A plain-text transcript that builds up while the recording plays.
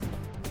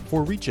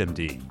For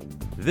ReachMD,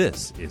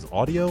 this is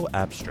Audio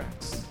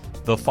Abstracts.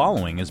 The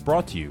following is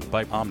brought to you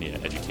by Omnia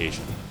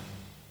Education.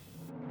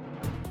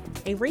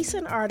 A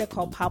recent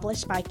article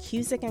published by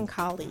Cusick and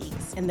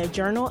colleagues in the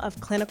Journal of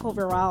Clinical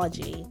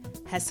Virology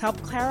has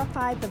helped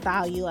clarify the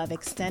value of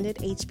extended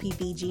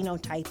HPV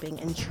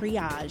genotyping in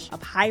triage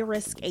of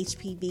high-risk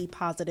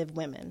HPV-positive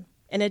women.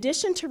 In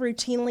addition to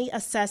routinely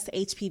assessed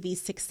HPV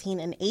 16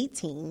 and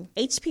 18,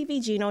 HPV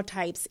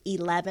genotypes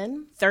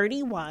 11,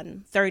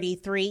 31,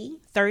 33,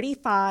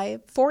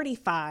 35,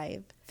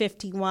 45,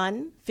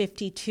 51,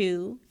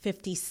 52,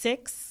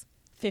 56,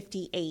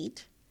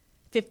 58,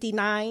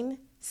 59,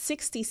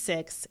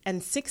 66,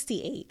 and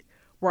 68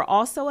 were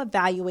also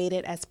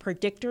evaluated as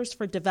predictors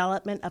for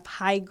development of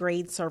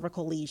high-grade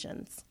cervical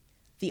lesions.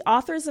 The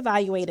authors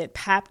evaluated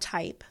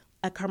PapType,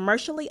 a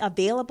commercially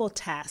available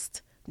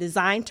test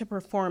designed to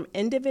perform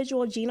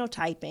individual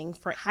genotyping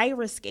for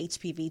high-risk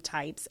HPV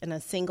types in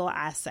a single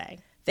assay.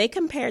 They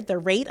compared the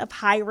rate of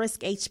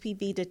high-risk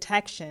HPV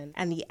detection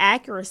and the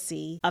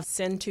accuracy of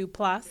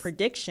SIN2+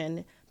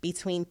 prediction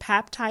between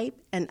PapType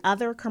and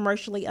other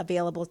commercially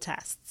available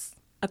tests.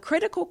 A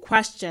critical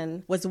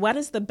question was, what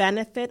is the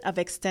benefit of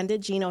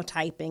extended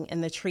genotyping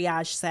in the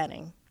triage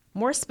setting?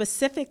 More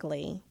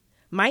specifically,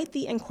 might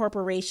the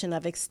incorporation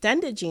of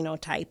extended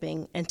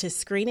genotyping into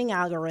screening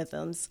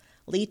algorithms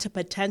lead to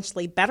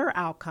potentially better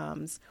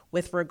outcomes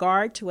with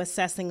regard to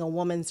assessing a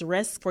woman's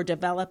risk for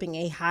developing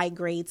a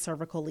high-grade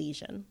cervical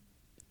lesion?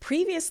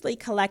 Previously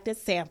collected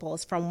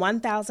samples from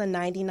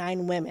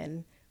 1,099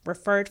 women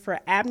referred for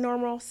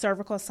abnormal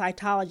cervical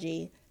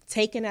cytology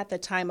taken at the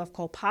time of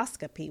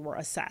colposcopy were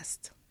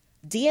assessed.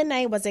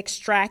 DNA was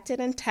extracted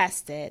and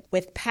tested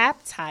with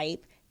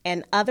PapType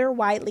and other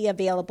widely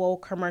available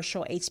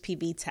commercial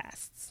HPV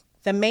tests.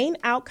 The main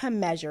outcome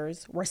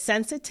measures were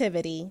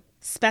sensitivity,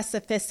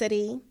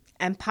 specificity,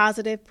 and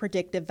positive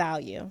predictive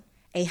value.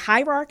 A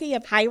hierarchy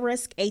of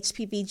high-risk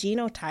HPV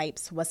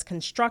genotypes was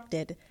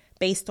constructed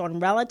based on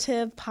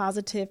relative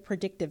positive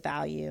predictive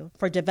value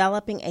for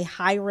developing a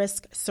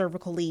high-risk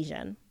cervical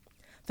lesion.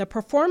 The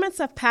performance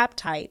of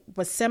PapType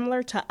was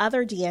similar to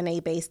other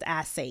DNA-based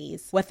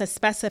assays, with a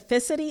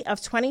specificity of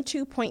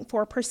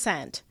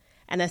 22.4%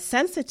 and a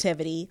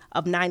sensitivity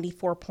of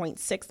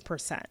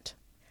 94.6%.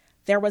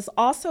 There was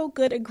also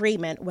good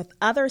agreement with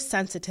other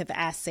sensitive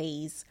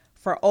assays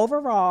for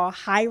overall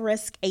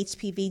high-risk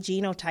HPV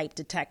genotype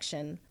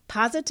detection,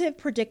 positive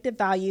predictive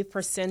value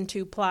for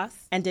SIN2+,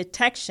 and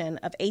detection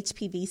of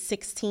HPV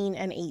 16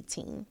 and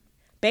 18.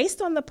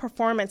 Based on the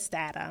performance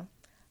data,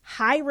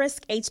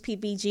 high-risk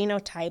HPV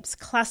genotypes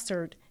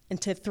clustered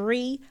into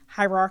three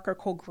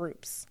hierarchical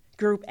groups.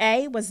 Group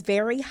A was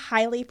very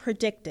highly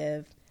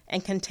predictive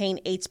and contained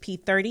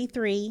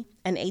HP33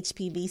 and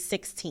HPV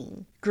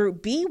 16.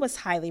 Group B was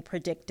highly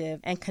predictive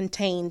and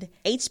contained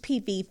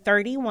HPV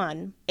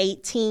 31,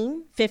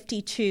 18,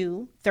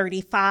 52,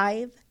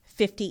 35,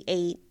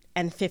 58,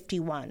 and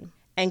 51.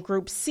 And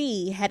Group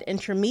C had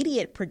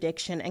intermediate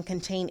prediction and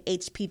contained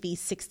HPV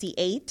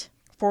 68,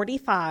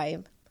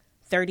 45,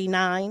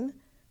 39,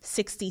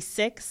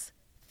 66,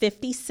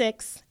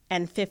 56,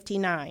 and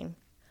 59.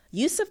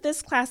 Use of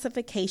this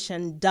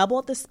classification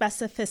doubled the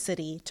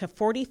specificity to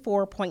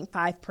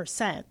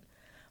 44.5%,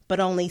 but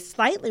only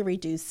slightly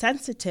reduced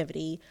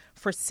sensitivity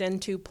for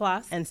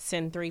SIN2+ and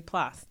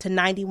SIN3+ to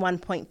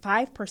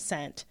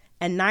 91.5%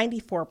 and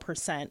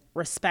 94%,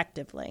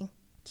 respectively.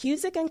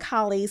 Cusick and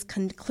colleagues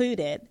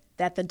concluded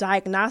that the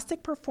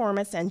diagnostic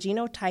performance and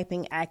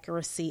genotyping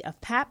accuracy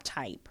of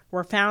PapType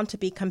were found to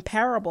be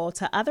comparable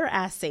to other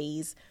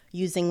assays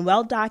using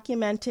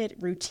well-documented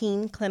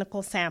routine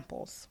clinical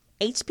samples.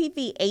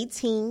 HPV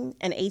 18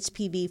 and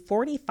HPV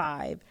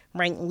 45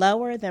 ranked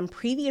lower than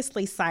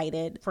previously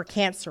cited for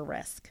cancer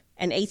risk,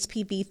 and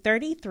HPV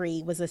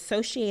 33 was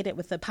associated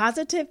with a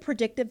positive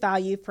predictive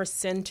value for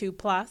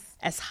SIN2+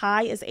 as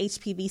high as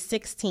HPV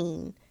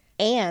 16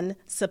 and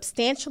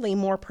substantially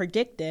more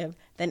predictive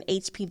than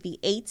HPV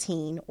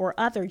 18 or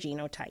other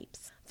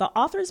genotypes. The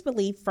authors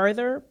believe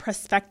further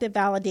prospective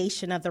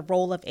validation of the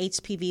role of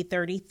HPV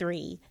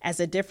 33 as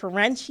a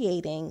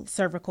differentiating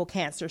cervical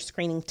cancer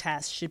screening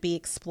test should be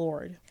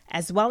explored,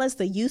 as well as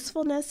the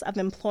usefulness of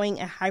employing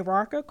a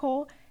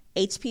hierarchical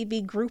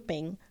HPV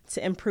grouping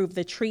to improve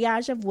the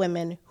triage of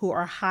women who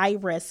are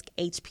high-risk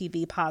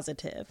HPV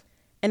positive.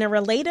 In a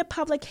related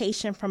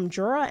publication from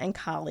Jura and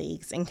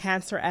colleagues in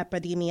Cancer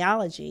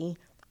Epidemiology,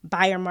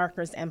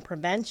 Biomarkers and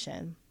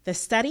Prevention, the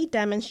study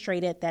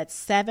demonstrated that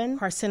 7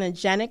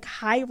 carcinogenic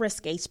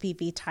high-risk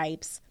HPV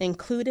types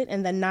included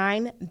in the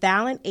 9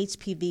 valent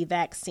HPV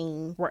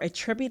vaccine were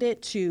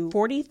attributed to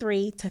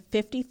 43 to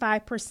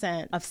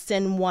 55% of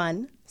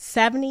SIN1,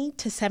 70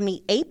 to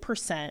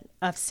 78%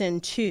 of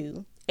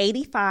SIN2,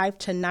 85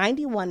 to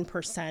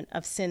 91%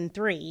 of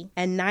SIN3,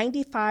 and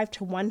 95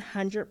 to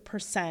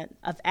 100%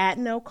 of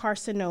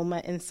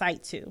adenocarcinoma in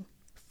situ.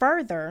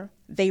 Further,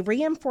 they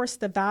reinforced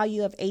the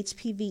value of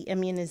HPV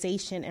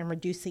immunization in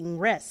reducing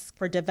risk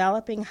for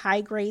developing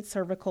high-grade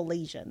cervical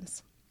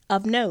lesions.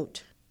 Of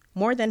note,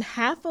 More than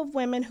half of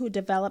women who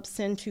developed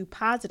SIN2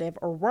 positive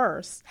or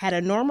worse had a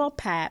normal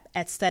Pap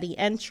at study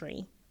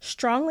entry,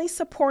 strongly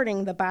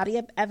supporting the body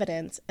of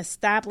evidence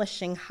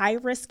establishing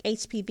high-risk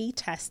HPV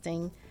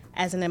testing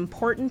as an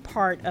important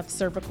part of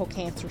cervical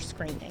cancer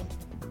screening.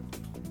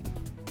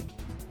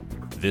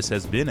 This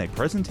has been a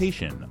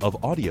presentation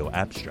of Audio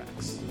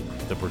Abstracts.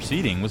 The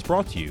proceeding was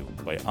brought to you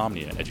by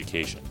Omnia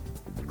Education.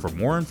 For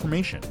more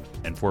information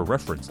and for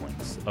reference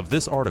links of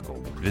this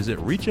article, visit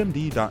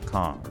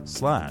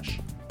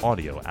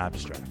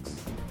reachmd.com/audioabstracts.